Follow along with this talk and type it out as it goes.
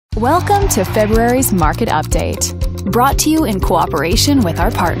Welcome to February's Market Update, brought to you in cooperation with our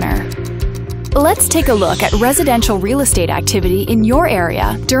partner. Let's take a look at residential real estate activity in your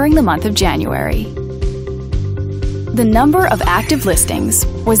area during the month of January. The number of active listings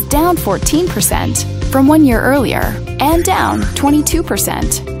was down 14% from 1 year earlier and down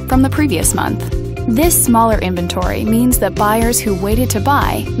 22% from the previous month. This smaller inventory means that buyers who waited to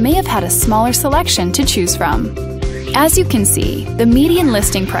buy may have had a smaller selection to choose from. As you can see, the median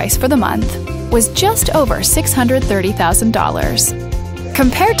listing price for the month was just over $630,000.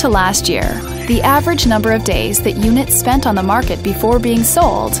 Compared to last year, the average number of days that units spent on the market before being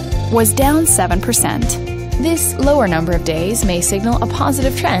sold was down 7%. This lower number of days may signal a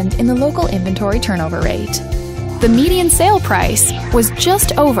positive trend in the local inventory turnover rate. The median sale price was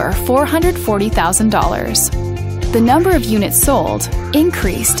just over $440,000. The number of units sold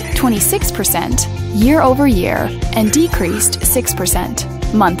increased 26% year over year and decreased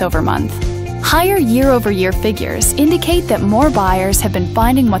 6% month over month. Higher year-over-year figures indicate that more buyers have been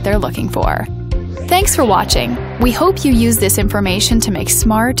finding what they're looking for. Thanks for watching. We hope you use this information to make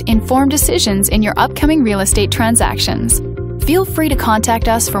smart, informed decisions in your upcoming real estate transactions. Feel free to contact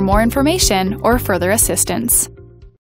us for more information or further assistance.